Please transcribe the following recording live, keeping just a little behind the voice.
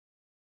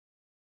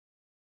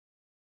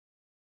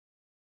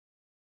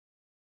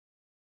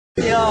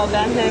Your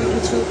band name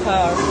into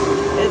her.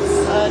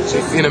 It's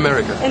just In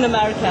America. In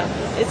America,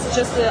 it's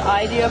just the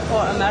idea for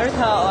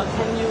America, or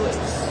can you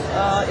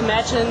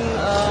imagine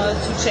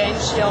to change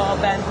your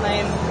band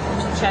name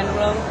to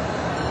general?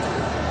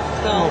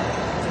 No.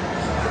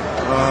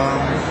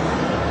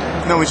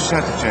 No, we just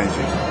had to change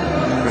it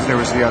because there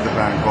was the other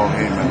band called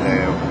Him, and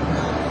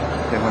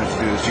they wanted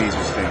to do the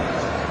Jesus thing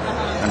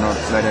and not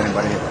let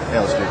anybody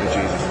else do the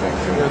Jesus thing.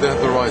 Yeah, they have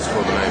the rights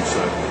for the name,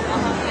 so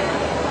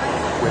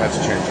we had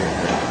to change it.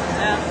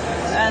 Yeah.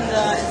 And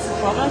it's a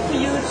problem for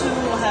you to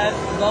have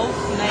both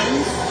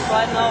names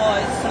right now, or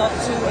it's not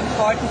too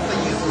important for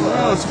you?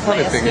 Well, it's a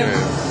funny thing, you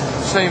know.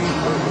 Same,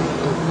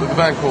 the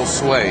band called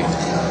Suede,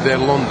 they're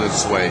London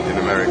Suede in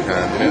America,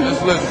 and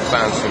there's loads of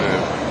bands,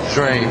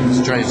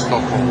 Drain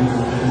Stockholm,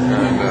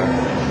 and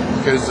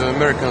because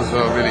Americans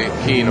are really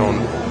keen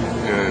on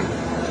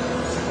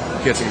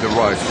getting the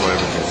rights for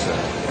everything, so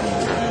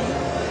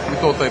we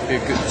thought they'd be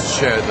good to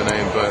share the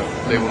name, but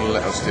they wouldn't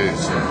let us do it,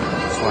 so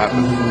that's what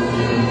happened.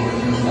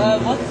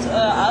 What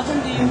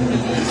album do you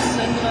release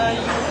in the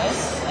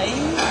USA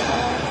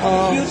for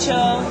the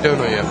future? Don't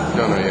know yet.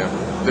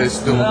 They're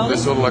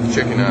sort of like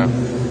checking out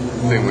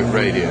thing with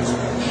radios.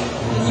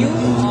 New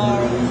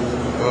or?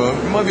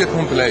 It might be a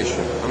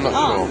compilation. I'm not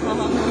sure.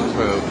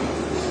 Well,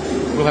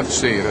 we'll have to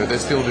see. They're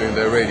still doing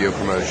their radio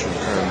promotion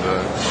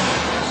and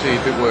see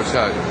if it works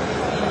out.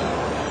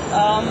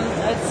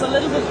 It's a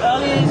little bit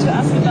early to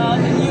ask about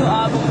the new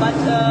album, but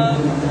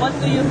what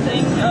do you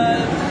think?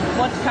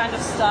 What kind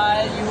of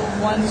style you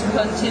want to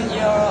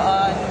continue?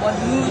 What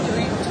mood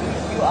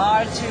you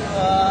are to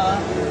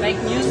make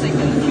music in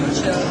the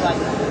future? Like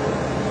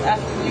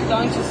after you're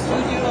going to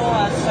studio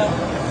and so.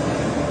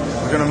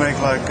 We're gonna make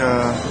like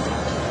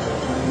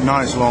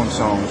nice long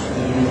songs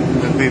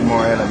with a bit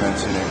more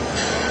elements in it,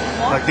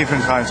 like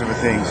different kinds of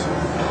things.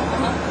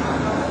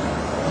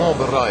 More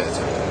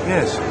variety.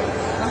 Yes.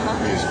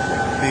 Music.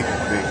 Big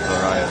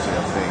variety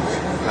of things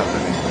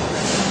happening.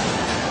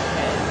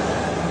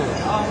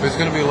 It's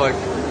going to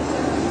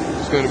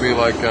be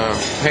like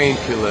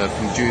Painkiller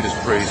from Judas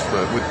Priest,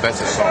 but with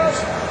better songs.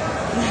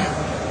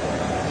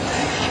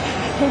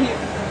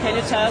 Can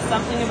you tell us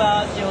something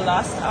about your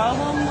last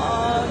album?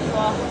 You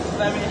are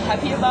very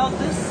happy about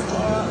this,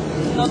 or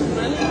not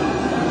really?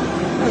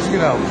 It's a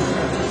good album.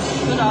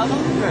 Good album?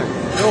 Yeah,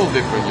 they're all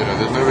different,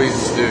 there's no reason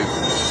to do.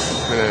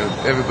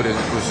 Everybody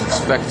was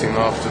expecting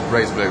after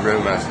Razorblade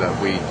Romance that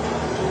we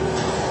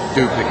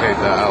duplicate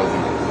that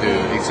album, do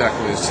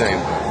exactly the same.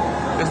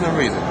 There's no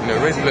reason.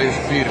 Razorblade is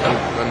beautiful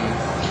and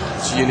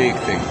it's a unique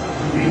thing.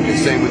 The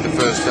same with the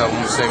first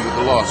album, the same with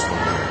the last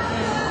one.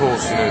 Of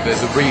course,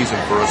 there's a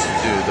reason for us to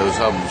do those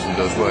albums in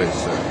those ways.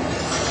 So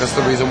that's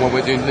the reason why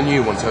we're doing the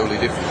new one totally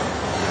different.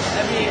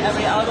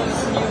 Every album is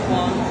a new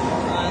one,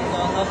 and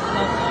not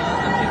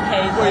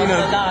duplicate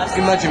the last.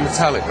 Imagine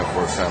Metallica,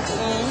 for example.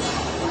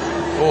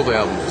 All the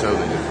albums are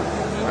totally different,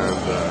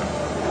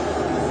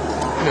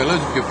 and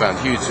loads of good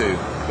bands. U2,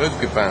 loads of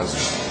good bands.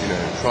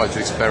 Try to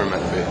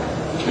experiment a bit.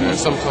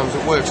 Sometimes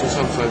it works and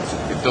sometimes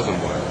it doesn't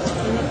work.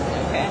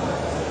 Okay.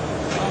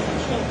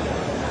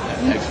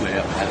 Actually,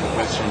 I have a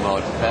question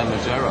about Bam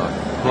Margera.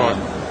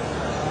 Right.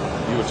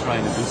 You were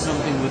trying to do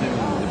something with him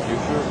in the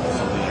future,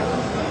 something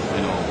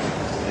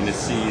in the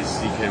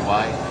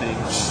CKY thing.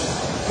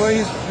 Well,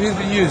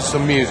 he's used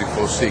some music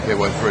for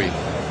CKY3.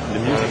 The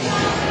music.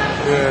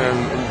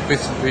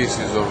 Bits and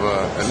pieces of,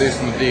 at least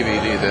on the DVD,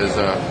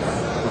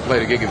 we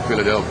played a gig in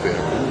Philadelphia,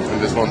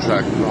 and there's one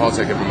track, I'll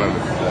Take Every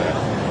Moment from there.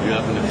 You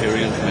have an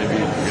appearance maybe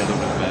together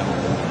with them on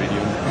the video?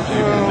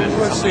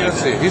 Let's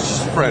see. He's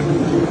just a friend.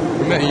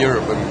 We met in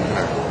Europe,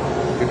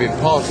 and we've been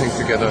partying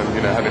together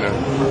and having a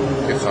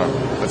good time.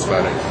 That's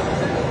about it.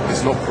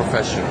 It's not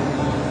professional.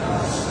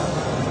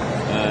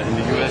 In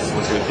the US,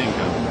 what do you think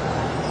of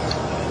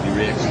the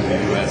reaction in the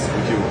US?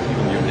 Would you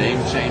even your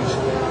name change?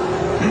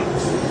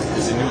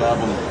 Is the new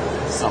album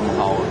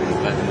somehow in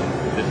a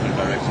different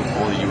direction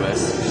for the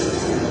US?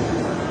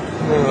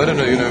 Well, I don't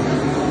know,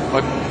 I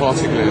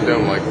particularly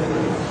don't like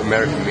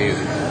American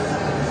music.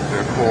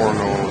 Korn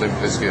or Limp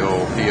Bizkit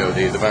or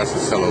POD, the bands that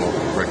sell a lot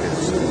of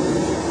records.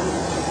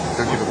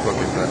 Don't give a fuck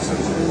in that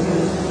sense.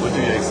 What do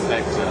you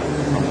expect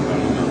from the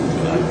movement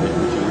tonight?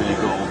 Would you really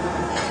go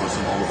for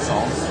some old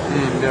songs?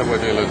 Yeah, we're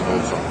doing loads of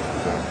old songs.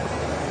 So.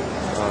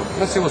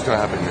 Let's see what's going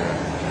to happen here.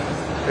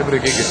 Every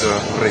gig is a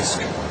risk.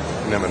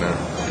 You never know.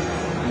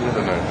 You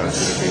never know how it's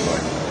going to be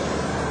like.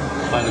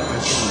 Final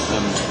question.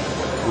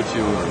 Would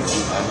you,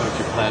 I heard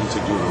you plan to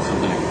do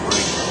something like a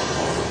break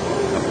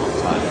a couple of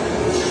times.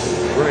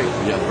 Break?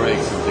 Yeah, break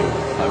something.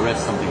 I read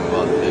something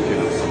about that you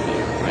have something,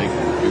 a break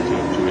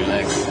to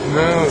relax.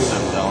 No.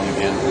 Settle down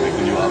again, make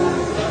a new album.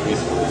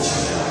 Peaceful.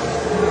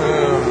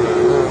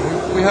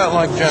 We had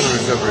like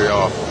January, February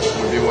off.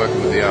 We've been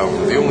working with the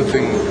album. The only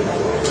thing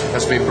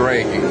that's been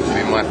breaking has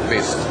been my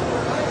fist.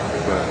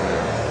 But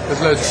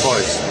there's loads of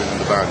fights within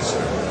the band, so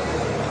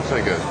it's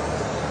very good.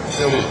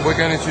 So we're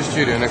going into the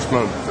studio next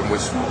month and we'll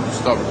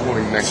start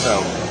recording the next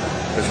album.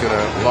 It's going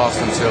to last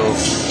until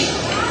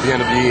the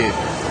end of the year.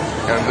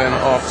 And then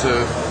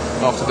after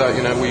after that,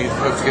 you know, we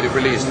hope to get it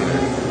released, you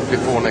know,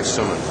 before next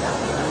summer.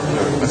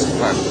 That's the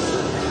plan.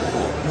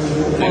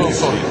 Thank you.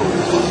 Sorry.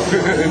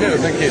 No,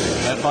 thank you.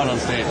 Have fun on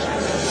stage.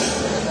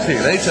 See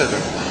you later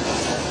then.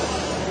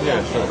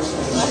 Yeah, sure. Okay,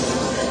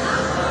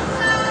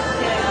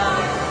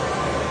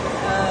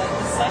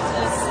 the set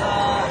is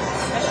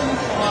especially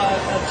for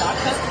a dark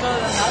festival,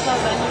 another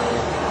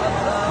venue.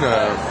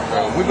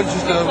 No, we were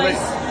just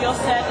You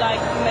said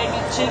like maybe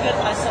Mige.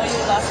 I saw you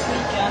last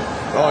weekend.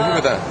 Oh, you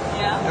were there?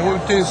 Yeah. And we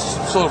were doing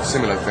sort of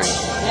similar thing.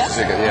 Yeah?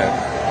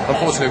 Yeah.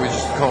 Unfortunately, we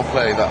just can't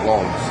play that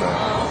long, so.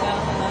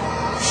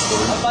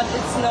 But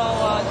it's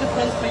no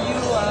different for you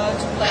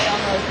to play on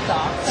a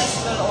dark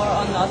festival or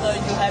another.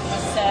 You have a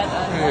set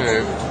and want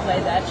to play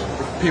that.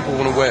 If people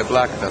want to wear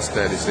black, that's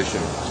their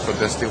decision, but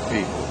they're still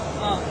people.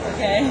 Oh,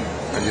 okay.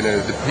 And you know,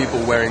 the people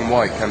wearing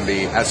white can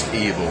be as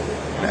evil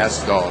and as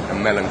dark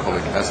and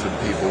melancholic as the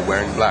people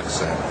wearing black.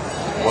 So,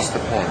 what's the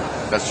point?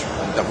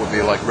 That would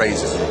be like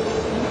racism.